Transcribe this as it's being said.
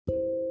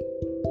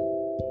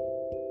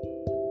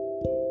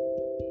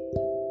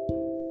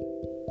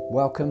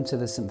Welcome to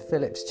the St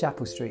Philip's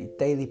Chapel Street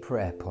Daily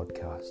Prayer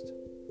Podcast.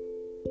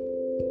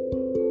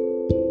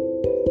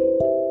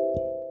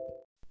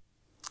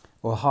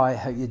 Well, hi,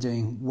 hope you're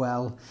doing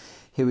well.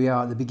 Here we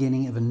are at the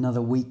beginning of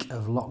another week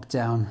of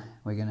lockdown.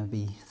 We're going to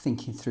be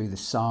thinking through the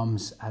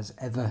Psalms as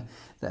ever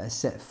that are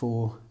set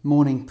for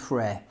morning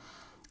prayer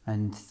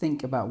and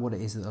think about what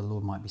it is that the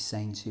Lord might be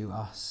saying to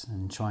us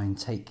and try and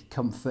take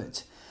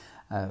comfort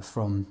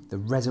from the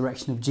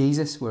resurrection of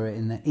Jesus. We're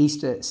in the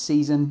Easter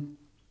season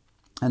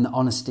and the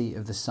honesty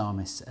of the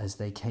psalmists as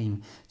they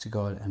came to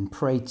God and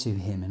prayed to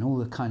him in all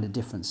the kind of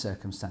different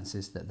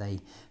circumstances that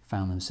they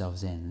found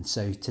themselves in. And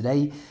so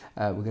today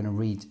we're going to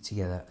read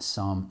together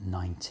Psalm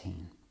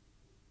 19.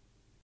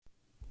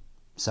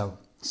 So,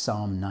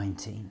 Psalm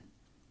 19.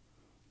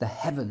 The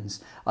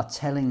heavens are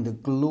telling the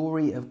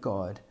glory of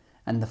God,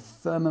 and the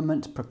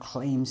firmament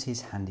proclaims his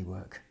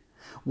handiwork.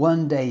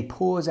 One day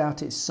pours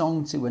out its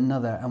song to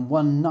another, and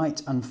one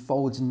night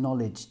unfolds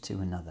knowledge to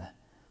another.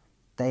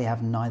 They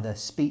have neither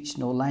speech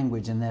nor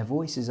language, and their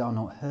voices are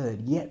not heard,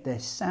 yet their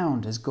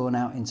sound has gone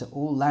out into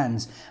all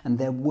lands, and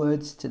their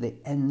words to the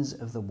ends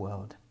of the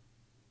world.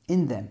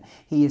 In them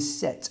he has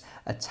set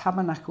a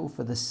tabernacle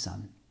for the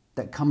sun,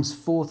 that comes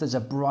forth as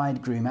a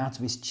bridegroom out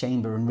of his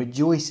chamber, and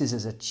rejoices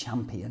as a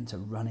champion to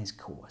run his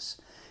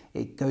course.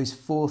 It goes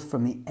forth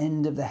from the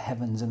end of the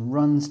heavens and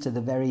runs to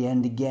the very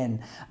end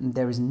again, and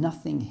there is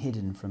nothing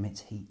hidden from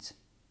its heat.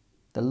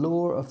 The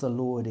law of the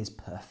Lord is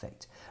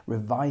perfect,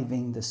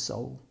 reviving the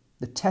soul.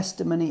 The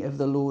testimony of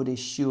the Lord is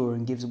sure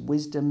and gives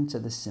wisdom to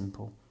the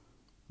simple.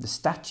 The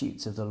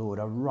statutes of the Lord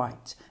are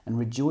right and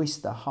rejoice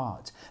the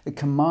heart. The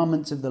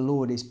commandment of the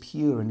Lord is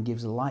pure and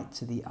gives light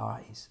to the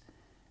eyes.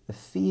 The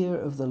fear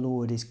of the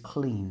Lord is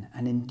clean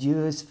and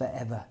endures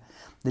forever.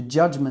 The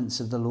judgments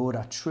of the Lord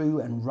are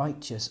true and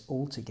righteous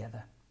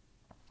altogether.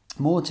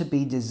 More to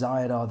be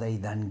desired are they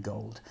than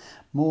gold,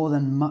 more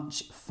than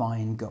much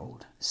fine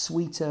gold,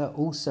 sweeter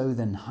also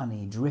than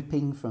honey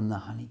dripping from the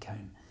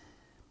honeycomb.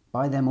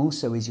 By them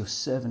also is your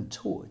servant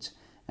taught,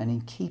 and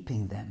in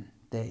keeping them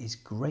there is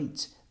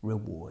great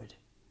reward.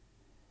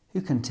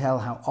 Who can tell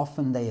how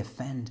often they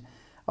offend?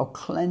 Oh,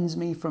 cleanse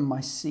me from my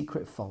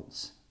secret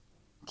faults.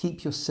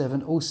 Keep your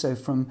servant also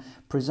from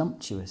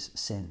presumptuous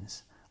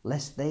sins,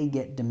 lest they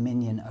get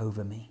dominion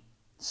over me.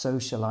 So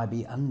shall I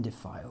be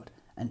undefiled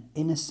and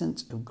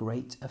innocent of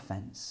great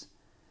offence.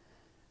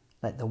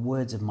 Let the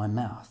words of my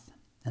mouth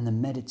and the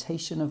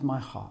meditation of my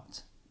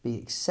heart be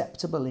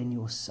acceptable in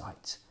your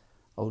sight,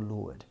 O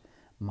Lord,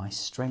 my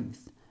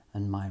strength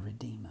and my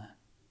Redeemer.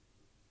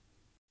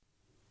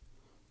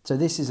 So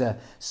this is a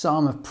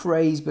psalm of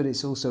praise, but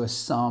it's also a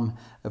psalm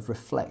of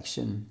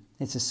reflection.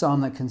 It's a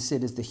psalm that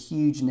considers the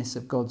hugeness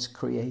of God's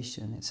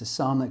creation. It's a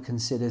psalm that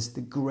considers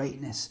the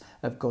greatness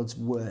of God's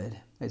word.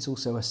 It's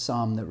also a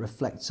psalm that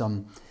reflects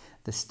on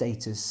the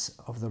status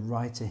of the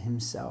writer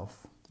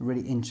himself. A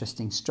really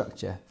interesting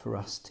structure for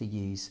us to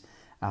use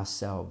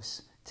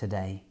ourselves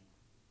today.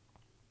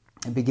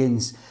 It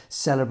begins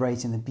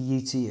celebrating the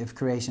beauty of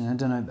creation. I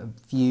don't know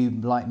if you,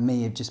 like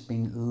me, have just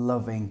been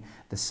loving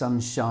the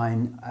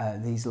sunshine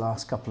these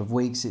last couple of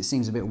weeks. It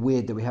seems a bit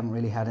weird that we haven't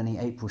really had any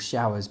April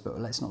showers,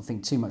 but let's not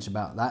think too much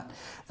about that.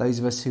 Those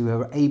of us who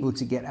are able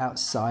to get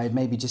outside,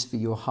 maybe just for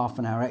your half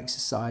an hour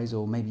exercise,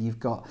 or maybe you've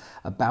got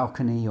a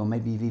balcony, or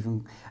maybe you've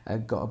even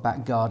got a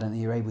back garden that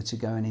you're able to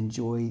go and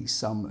enjoy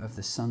some of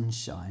the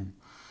sunshine.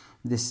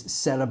 This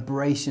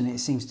celebration, it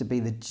seems to be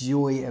the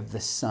joy of the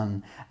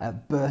sun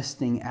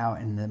bursting out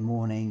in the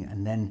morning,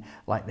 and then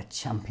like the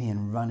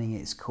champion running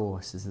its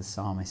course, as the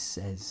psalmist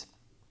says.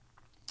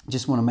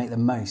 Just want to make the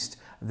most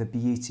of the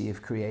beauty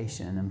of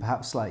creation. And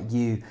perhaps like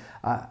you,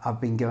 I've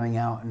been going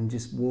out and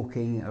just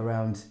walking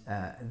around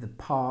the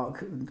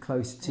park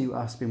close to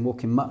us. Been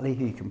walking Muttley,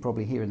 who you can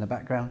probably hear in the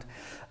background.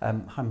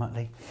 Hi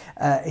Muttley.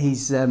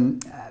 He's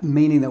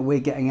meaning that we're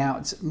getting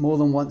out more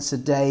than once a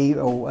day,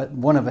 or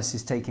one of us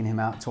is taking him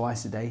out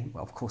twice a day.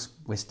 Well, of course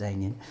we're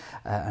staying in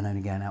and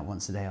only going out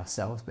once a day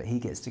ourselves, but he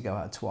gets to go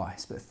out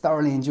twice. But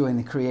thoroughly enjoying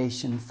the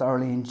creation,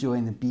 thoroughly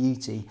enjoying the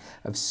beauty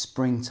of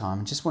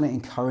springtime. I just want to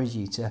encourage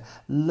you to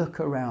look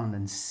around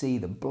and see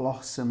the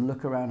blossom,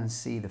 look around and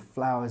see the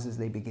flowers as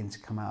they begin to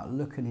come out,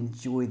 look and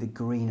enjoy the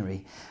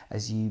greenery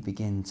as you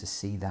begin to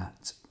see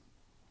that.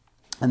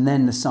 And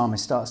then the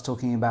psalmist starts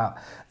talking about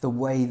the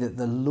way that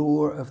the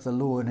law of the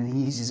Lord, and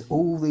he uses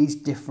all these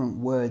different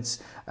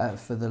words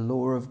for the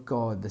law of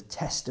God, the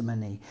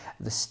testimony,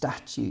 the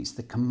statutes,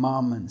 the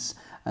commandments,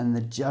 and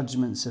the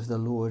judgments of the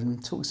Lord,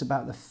 and talks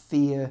about the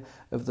fear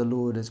of the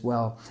Lord as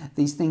well.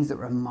 These things that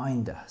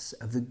remind us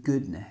of the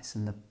goodness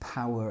and the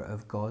power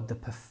of God, the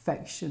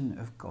perfection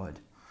of God.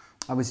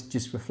 I was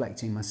just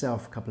reflecting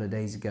myself a couple of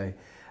days ago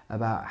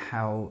about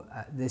how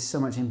there's so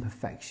much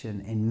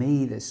imperfection in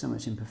me, there's so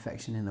much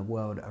imperfection in the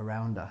world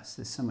around us,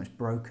 there's so much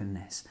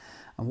brokenness.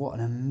 And what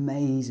an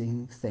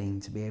amazing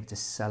thing to be able to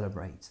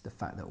celebrate the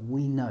fact that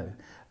we know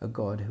a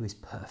God who is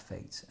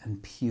perfect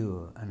and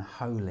pure and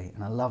holy.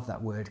 And I love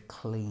that word,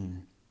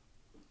 clean.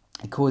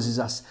 It causes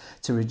us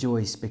to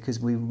rejoice because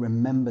we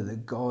remember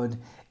that God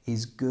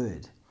is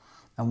good.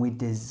 and we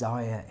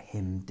desire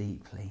him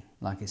deeply,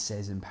 like it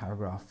says in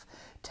paragraph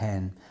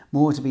 10.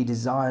 More to be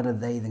desired are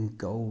they than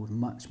gold,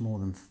 much more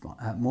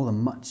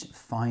than much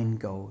fine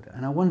gold.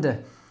 And I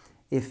wonder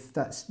if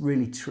that's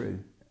really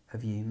true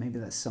of you. Maybe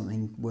that's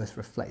something worth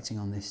reflecting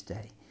on this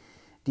day.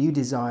 Do you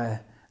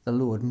desire the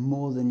Lord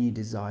more than you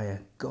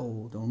desire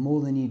gold, or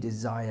more than you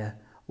desire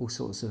all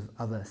sorts of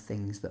other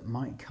things that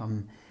might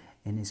come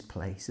in his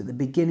place? At the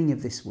beginning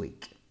of this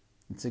week,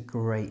 it's a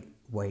great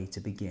way to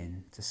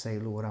begin, to say,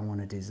 Lord, I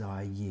want to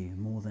desire you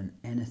more than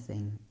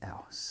anything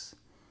else.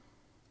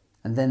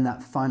 And then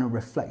that final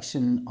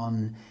reflection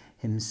on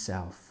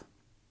himself.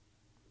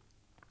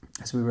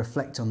 As we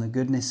reflect on the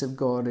goodness of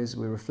God, as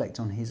we reflect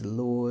on his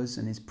laws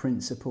and his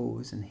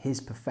principles and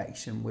his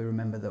perfection, we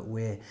remember that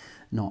we're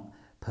not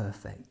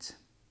perfect.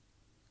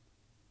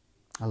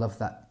 I love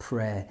that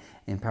prayer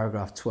in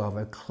paragraph 12.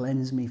 Oh,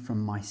 cleanse me from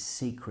my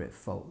secret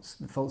faults.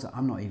 The faults that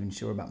I'm not even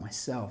sure about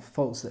myself.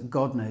 Faults that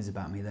God knows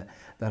about me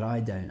that I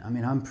don't. I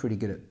mean, I'm pretty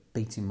good at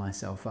beating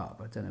myself up.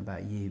 I don't know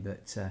about you,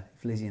 but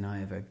if Lizzie and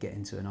I ever get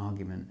into an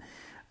argument,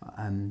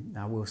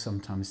 I will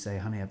sometimes say,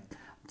 honey, I'm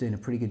doing a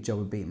pretty good job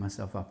of beating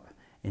myself up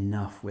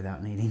enough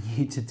without needing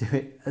you to do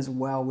it as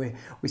well.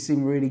 We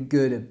seem really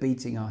good at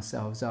beating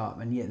ourselves up,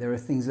 and yet there are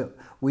things that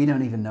we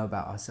don't even know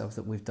about ourselves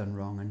that we've done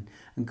wrong,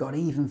 and God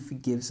even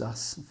forgives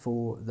us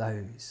for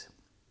those.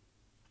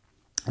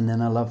 And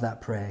then I love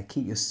that prayer,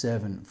 keep your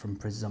servant from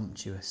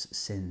presumptuous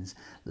sins,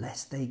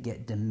 lest they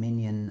get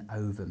dominion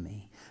over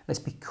me. Let's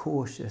be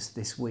cautious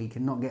this week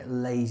and not get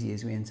lazy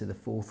as we enter the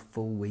 4th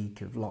full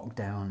week of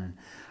lockdown and,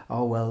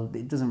 oh, well,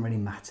 it doesn't really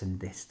matter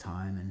this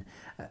time.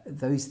 And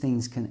those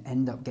things can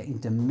end up getting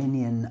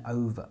dominion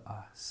over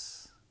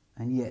us.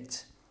 And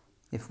yet,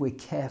 if we're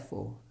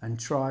careful and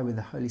try with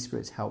the Holy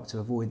Spirit's help to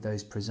avoid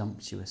those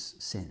presumptuous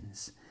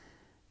sins,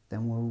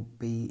 then we'll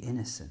be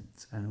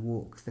innocent and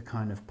walk the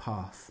kind of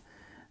path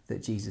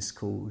that Jesus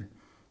called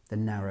the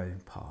narrow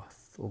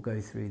path, or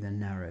go through the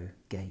narrow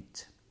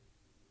gate.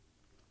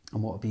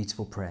 And what a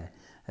beautiful prayer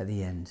at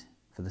the end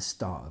for the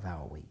start of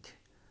our week.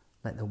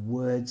 Let the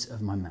words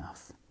of my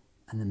mouth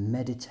and the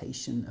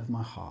meditation of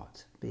my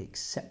heart be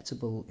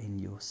acceptable in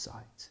your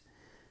sight.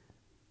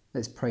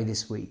 Let's pray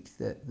this week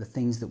that the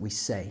things that we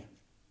say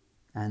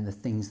and the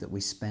things that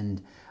we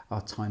spend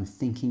our time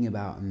thinking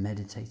about and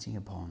meditating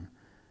upon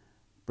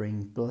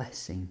bring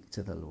blessing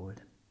to the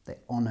Lord. They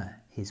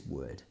honour his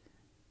word.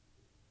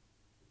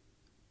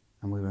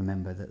 And we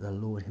remember that the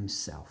Lord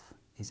himself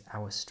is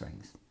our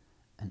strength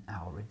and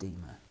our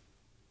Redeemer.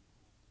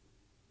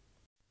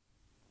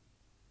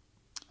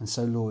 And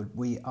so, Lord,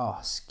 we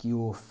ask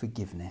your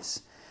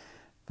forgiveness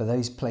for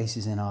those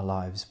places in our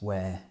lives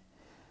where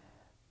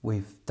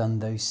we've done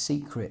those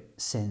secret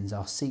sins,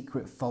 our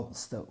secret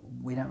faults that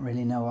we don't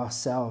really know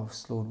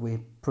ourselves. Lord, we're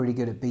pretty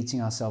good at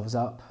beating ourselves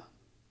up,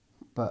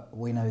 but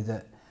we know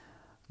that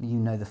you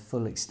know the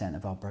full extent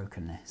of our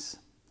brokenness.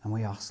 And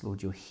we ask,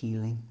 Lord, your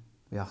healing.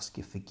 We ask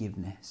your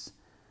forgiveness.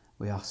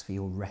 We ask for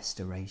your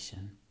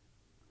restoration.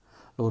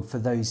 Lord, for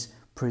those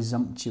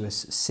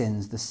presumptuous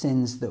sins, the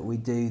sins that we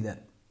do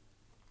that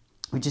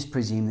we just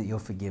presume that you'll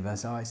forgive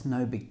us. Oh, it's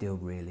no big deal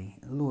really.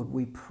 Lord,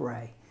 we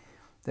pray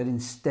that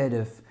instead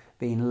of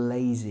being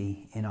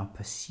lazy in our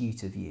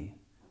pursuit of you,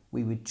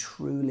 we would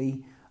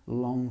truly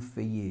long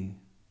for you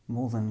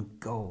more than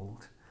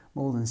gold,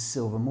 more than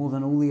silver, more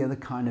than all the other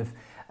kind of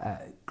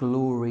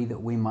glory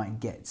that we might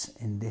get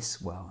in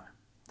this world.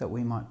 That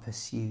we might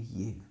pursue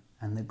you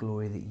and the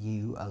glory that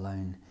you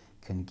alone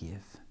can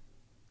give.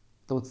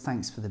 Lord,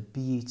 thanks for the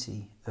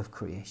beauty of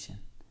creation.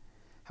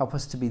 Help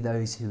us to be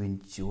those who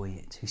enjoy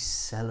it, who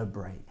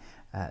celebrate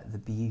the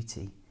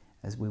beauty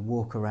as we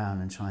walk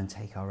around and try and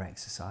take our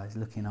exercise,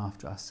 looking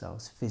after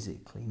ourselves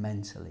physically,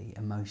 mentally,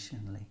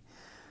 emotionally,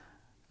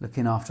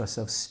 looking after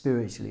ourselves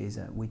spiritually, as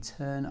we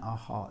turn our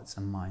hearts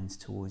and minds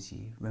towards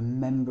you,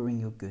 remembering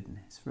your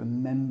goodness,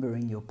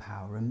 remembering your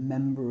power,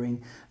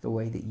 remembering the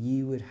way that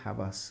you would have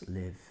us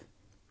live,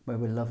 where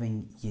we're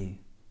loving you,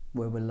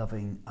 where we're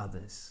loving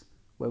others,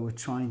 where we're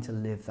trying to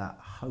live that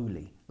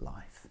holy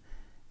life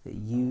that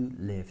you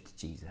lived,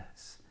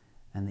 Jesus,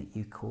 and that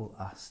you call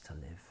us to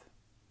live.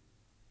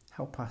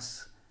 Help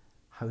us,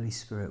 Holy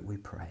Spirit, we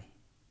pray.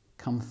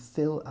 Come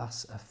fill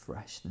us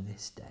afresh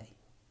this day,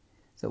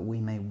 that we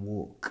may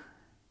walk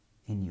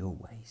in your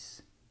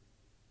ways.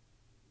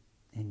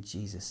 In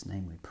Jesus'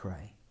 name we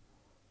pray.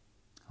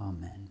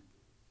 Amen.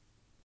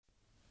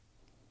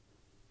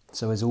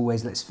 So as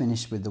always, let's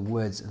finish with the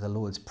words of the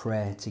Lord's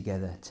Prayer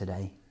together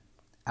today.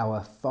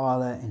 Our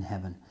Father in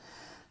heaven,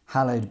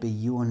 hallowed be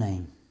your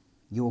name.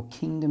 Your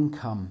kingdom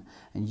come,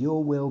 and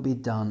your will be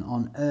done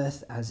on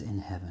earth as in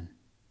heaven.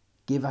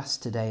 Give us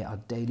today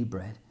our daily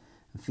bread,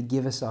 and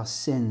forgive us our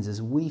sins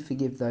as we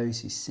forgive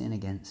those who sin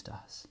against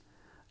us.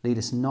 Lead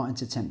us not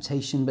into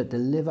temptation, but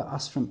deliver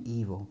us from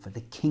evil. For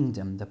the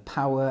kingdom, the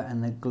power,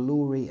 and the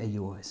glory are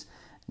yours,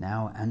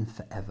 now and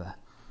forever.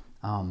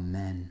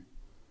 Amen.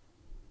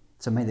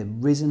 So may the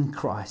risen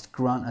Christ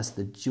grant us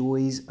the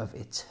joys of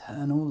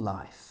eternal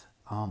life.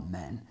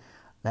 Amen.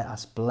 Let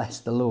us bless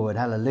the Lord.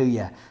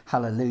 Hallelujah.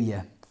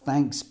 Hallelujah.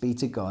 Thanks be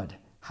to God.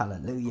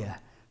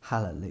 Hallelujah.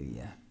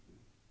 Hallelujah.